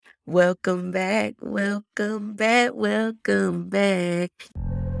Welcome back, welcome back, welcome back.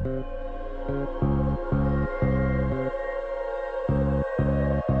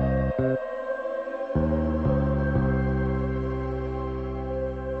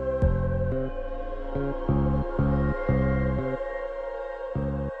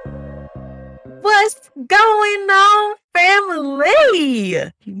 What's going on,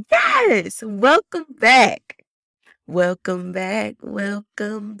 family? Yes, welcome back. Welcome back,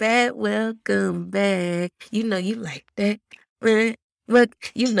 welcome back, welcome back. You know you like that. Look,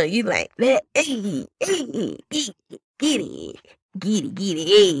 you know you like that. Hey, hey, hey, get it. Get it, get it,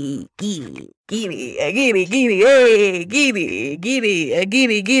 hey, get it, get it, get it, get it, hey, get it, get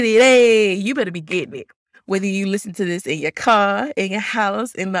it, get it, hey. You better be getting it. Whether you listen to this in your car, in your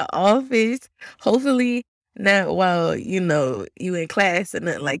house, in the office, hopefully not while, you in class or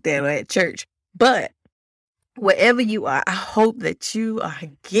nothing like that or at church. But wherever you are, I hope that you are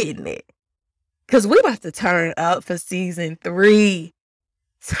getting it. Because we're about to turn up for season 3.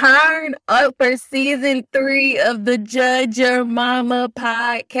 Turn up for season 3 of the Judge Your Mama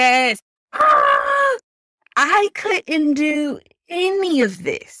podcast. I couldn't do any of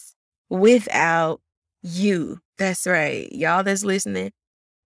this without you. That's right. Y'all that's listening.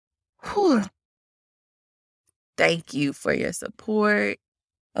 Whew. Thank you for your support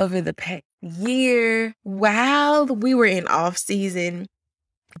over the past year. While we were in off season,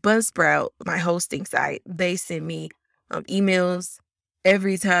 Buzzsprout, my hosting site, they send me emails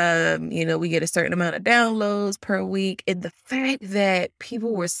every time, we get a certain amount of downloads per week. And the fact that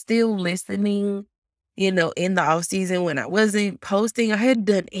people were still listening, in the off season when I wasn't posting, I hadn't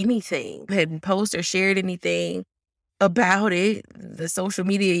done anything, hadn't posted or shared anything about it. The social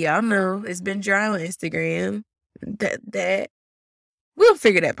media, y'all know, it's been dry on Instagram. That we'll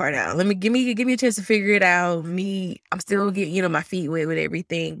figure that part out. Give me a chance to figure it out. I'm still getting, my feet wet with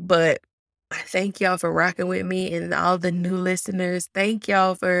everything. But I thank y'all for rocking with me and all the new listeners. Thank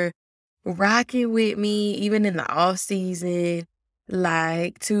y'all for rocking with me, even in the off season.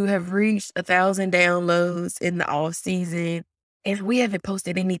 Like, to have reached 1,000 downloads in the off season, and we haven't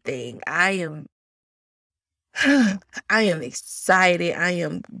posted anything. I am excited. I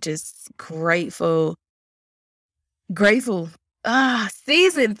am just grateful.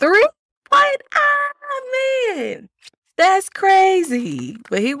 Season 3? What? Man, that's crazy.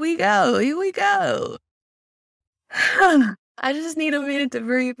 But here we go. I just need a minute to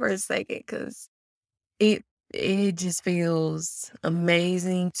breathe for a second, because it just feels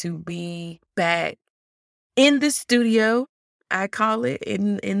amazing to be back in the studio. I call it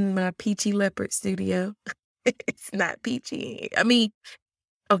in my Peachy Leopard studio. It's not peachy. I mean,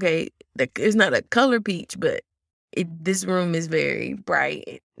 okay, it's not a color peach, but this room is very bright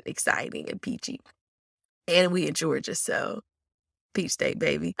and exciting and peachy. And we in Georgia, so Peach State,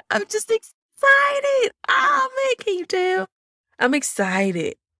 baby. I'm just excited. Oh, man, can you tell? I'm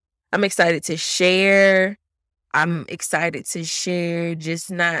excited. I'm excited to share. I'm excited to share just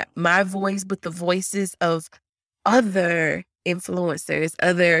not my voice, but the voices of other influencers,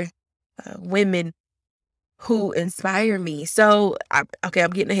 other women who inspire me. So, I'm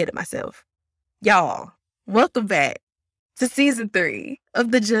getting ahead of myself. Y'all, welcome back to season 3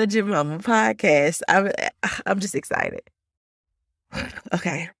 of the Judge Your Mama podcast. I'm just excited.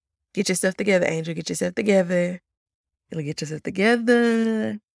 Okay, get yourself together, Angel. Get yourself together. Get yourself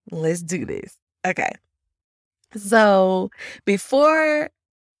together. Let's do this. Okay. So before,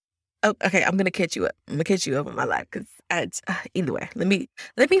 I'm gonna catch you up. I'm gonna catch you up on my life, because either way, let me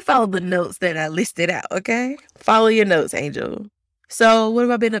follow the notes that I listed out. Okay, follow your notes, Angel. So what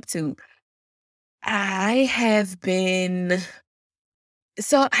have I been up to? I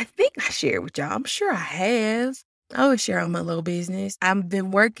think I shared with y'all. I'm sure I have. I always share on my little business. I've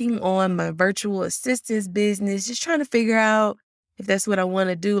been working on my virtual assistance business, just trying to figure out if that's what I want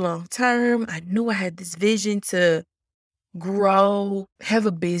to do long term. I knew I had this vision to grow, have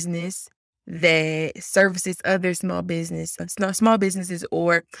a business that services other small businesses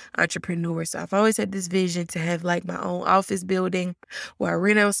or entrepreneurs. So I've always had this vision to have like my own office building where I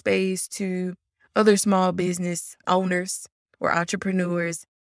rent out space to other small business owners or entrepreneurs.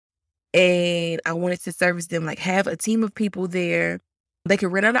 And I wanted to service them, like have a team of people there. They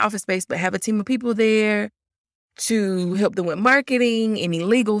could rent out an office space, but have a team of people there to help them with marketing, any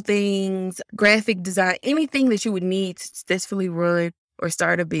legal things, graphic design, anything that you would need to successfully run or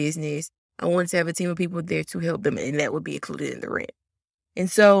start a business. I wanted to have a team of people there to help them, and that would be included in the rent. And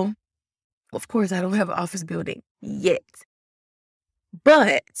so, of course, I don't have an office building yet,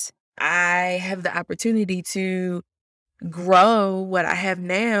 but I have the opportunity to grow what I have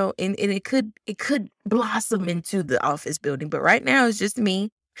now, and it could blossom into the office building. But right now it's just me.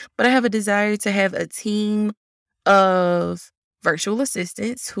 but I have a desire to have a team of virtual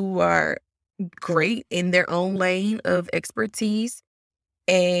assistants who are great in their own lane of expertise,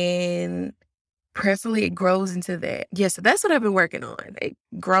 and preferably it grows into that. Yeah, so that's what I've been working on.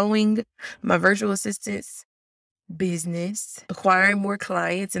 Growing my virtual assistants business, acquiring more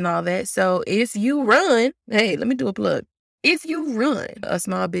clients and all that. So if you run, hey, let me do a plug. If you run a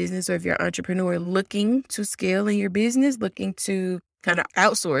small business, or if you're an entrepreneur looking to scale in your business, looking to kind of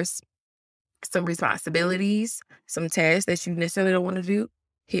outsource some responsibilities, some tasks that you necessarily don't want to do,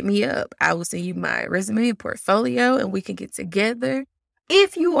 hit me up. I will send you my resume and portfolio and we can get together.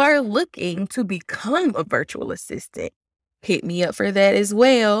 If you are looking to become a virtual assistant, hit me up for that as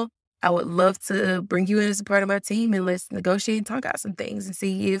well. I would love to bring you in as a part of my team and let's negotiate and talk out some things and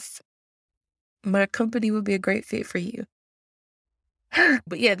see if my company would be a great fit for you.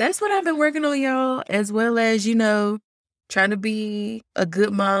 But yeah, that's what I've been working on, y'all, as well as, trying to be a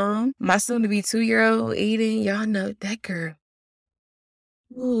good mom. My soon to be 2-year-old Eden, y'all know that girl.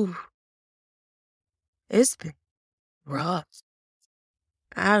 Ooh, it's been rough.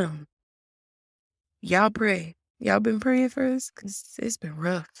 I don't, y'all pray. Y'all been praying for us? Because it's been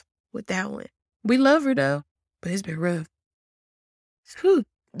rough with that one. We love her though, but it's been rough. Whew.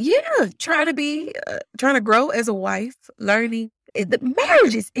 Yeah, trying to grow as a wife, learning. The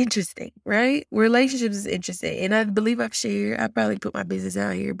marriage is interesting, right? Relationships is interesting. And I believe I probably put my business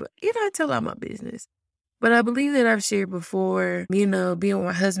out here, but I tell all my business. But I believe that I've shared before, being with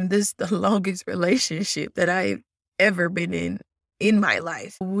my husband, this is the longest relationship that I've ever been in my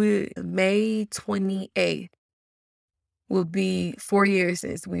life. May 28th will be 4 years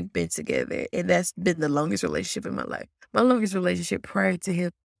since we've been together. And that's been the longest relationship in my life. My longest relationship prior to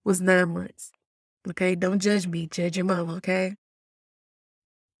him was 9 months. Okay, don't judge me. Judge your mama, okay?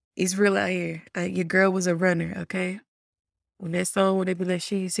 It's real out here. Your girl was a runner, okay? When they be like,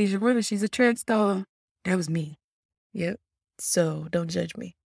 she's a runner, she's a track star. That was me. Yep. So don't judge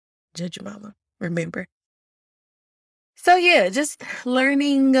me. Judge your mama. Remember. So yeah, just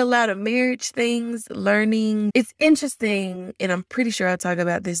learning a lot of marriage things, it's interesting, and I'm pretty sure I'll talk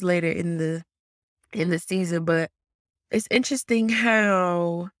about this later in the season, but it's interesting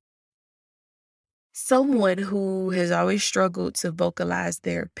how someone who has always struggled to vocalize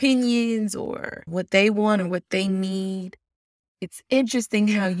their opinions or what they want or what they need, it's interesting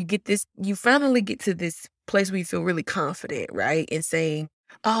how you finally get to this place where you feel really confident, right? In saying,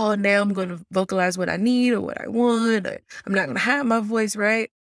 oh, now I'm going to vocalize what I need or what I want, or I'm not going to hide my voice, right?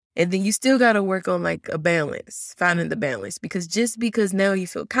 And then you still got to work on like a balance, finding the balance, because just because now you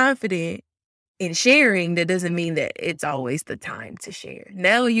feel confident in sharing, that doesn't mean that it's always the time to share.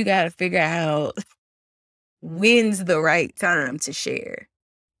 Now you got to figure out when's the right time to share.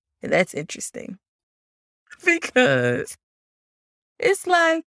 And that's interesting because it's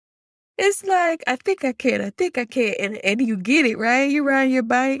like, I think I can. And you get it, right? You ride your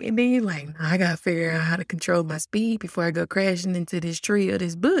bike and then you're like, no, I got to figure out how to control my speed before I go crashing into this tree or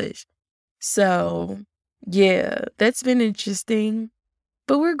this bush. So yeah, that's been interesting,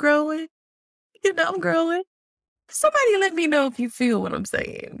 but we're growing. I'm growing. Somebody let me know if you feel what I'm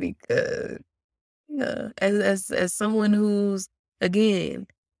saying, because as someone who's, again,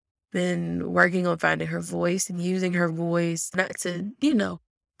 been working on finding her voice and using her voice, not to,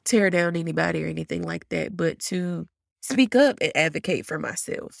 tear down anybody or anything like that, but to speak up and advocate for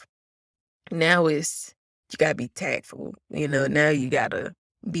myself. Now you gotta be tactful, now you gotta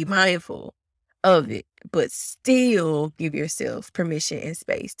be mindful of it, but still give yourself permission and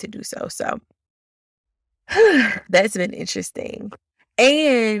space to do so. So that's been interesting.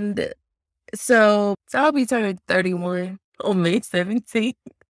 And so I'll be turning 31 on May 17th.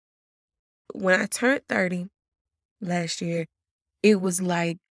 When I turned 30 last year, it was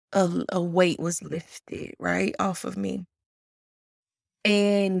like a weight was lifted right off of me.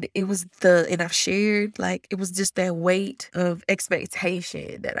 And and I've shared, like, it was just that weight of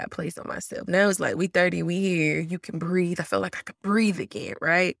expectation that I placed on myself. Now it's like, we 30, we here, you can breathe. I felt like I could breathe again,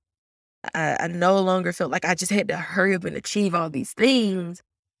 right? I no longer felt like I just had to hurry up and achieve all these things.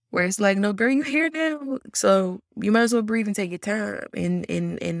 Where it's like, no, girl, you here now. So you might as well breathe and take your time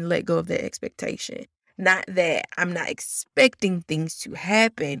and let go of that expectation. Not that I'm not expecting things to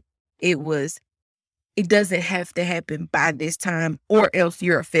happen. It doesn't have to happen by this time, or else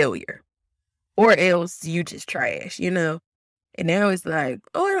you're a failure, or else you just trash, And now it's like,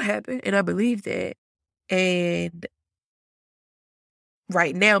 oh, it'll happen. And I believe that. And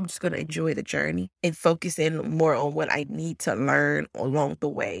right now I'm just going to enjoy the journey and focus in more on what I need to learn along the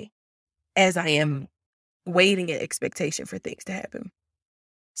way, as I am waiting in expectation for things to happen.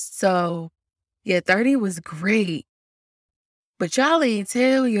 So yeah, 30 was great, But y'all ain't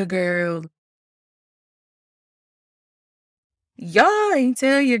tell your girl. Y'all ain't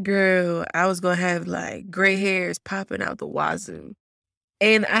tell your girl I was gonna have like gray hairs popping out the wazoo.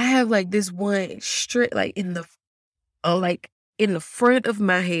 And I have like this one straight like in the front of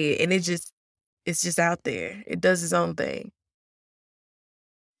my head, and it's just out there. It does its own thing.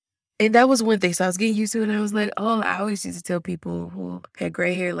 And that was one thing. So I was getting used to it. And I was like, oh, I always used to tell people who had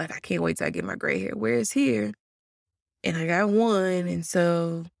gray hair, like, I can't wait till I get my gray hair. Where it's here. And I got one. And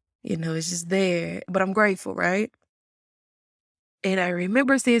so, it's just there. But I'm grateful, right? And I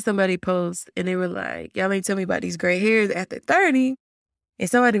remember seeing somebody post and they were like, y'all ain't tell me about these gray hairs after 30. And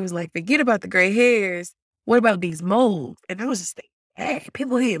somebody was like, forget about the gray hairs. What about these moles? And I was just thinking, hey,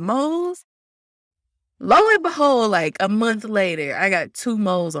 people hit moles? Lo and behold, like a month later, I got 2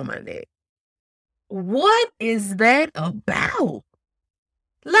 moles on my neck. What is that about?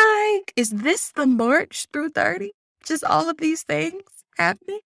 Like, is this the march through 30? Just all of these things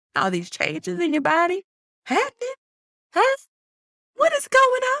happening? All these changes in your body happening? Huh? What is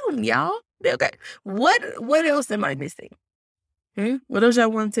going on, y'all? Okay. What else am I missing? What else y'all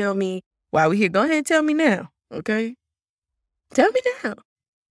want to tell me while we're here? Go ahead and tell me now, okay? Tell me now.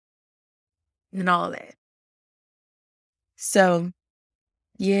 And all that. So,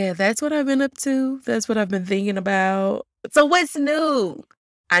 yeah, that's what I've been up to. That's what I've been thinking about. So what's new?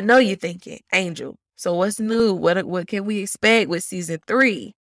 I know you're thinking, Angel. So what's new? What can we expect with season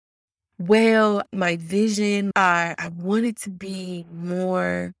 3? Well, my vision, I wanted to be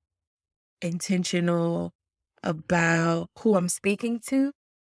more intentional about who I'm speaking to.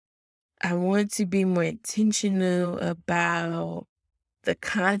 I want to be more intentional about the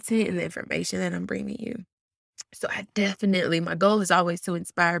content and the information that I'm bringing you. So my goal is always to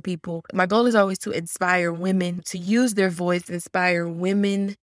inspire people. My goal is always to inspire women to use their voice, inspire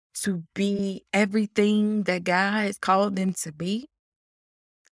women to be everything that God has called them to be.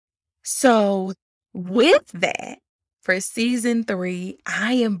 So with that, for season 3,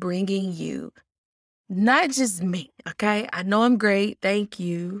 I am bringing you not just me, okay? I know I'm great. Thank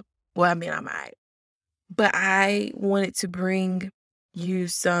you. Well, I mean, I'm all right. But I wanted to bring you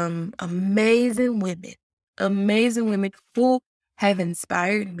some amazing women who have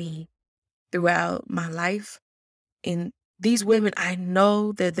inspired me throughout my life. And these women, I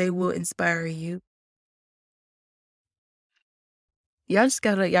know that they will inspire you. Y'all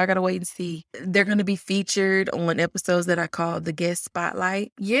gotta wait and see. They're gonna be featured on episodes that I call the guest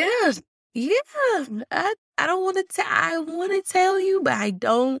spotlight. Yeah. I don't want to. I want to tell you, but I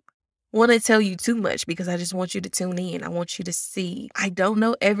don't want to tell you too much because I just want you to tune in. I want you to see. I don't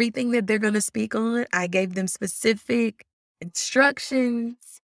know everything that they're gonna speak on. I gave them specific instructions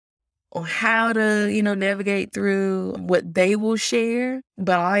on how to, navigate through what they will share.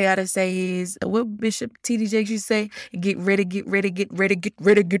 But all I gotta say is what Bishop T.D. Jakes used to say, get ready, get ready, get ready, get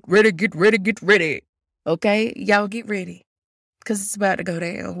ready, get ready, get ready, get ready. Okay? Y'all get ready. Because it's about to go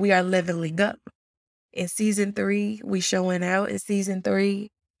down. We are leveling up. In season 3, we showing out in season 3.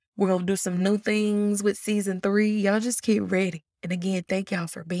 We're going to do some new things with season 3. Y'all just get ready. And again, thank y'all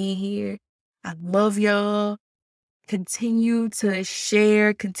for being here. I love y'all. Continue to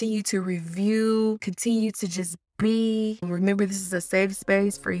share, continue to review, continue to just be. Remember, this is a safe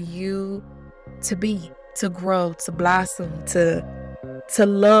space for you to be, to grow, to blossom, to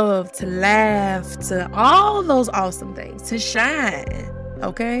love, to laugh, to all those awesome things, to shine,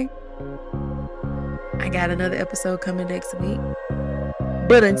 okay? I got another episode coming next week.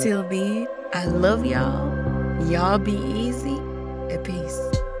 But until then, I love y'all. Y'all be easy.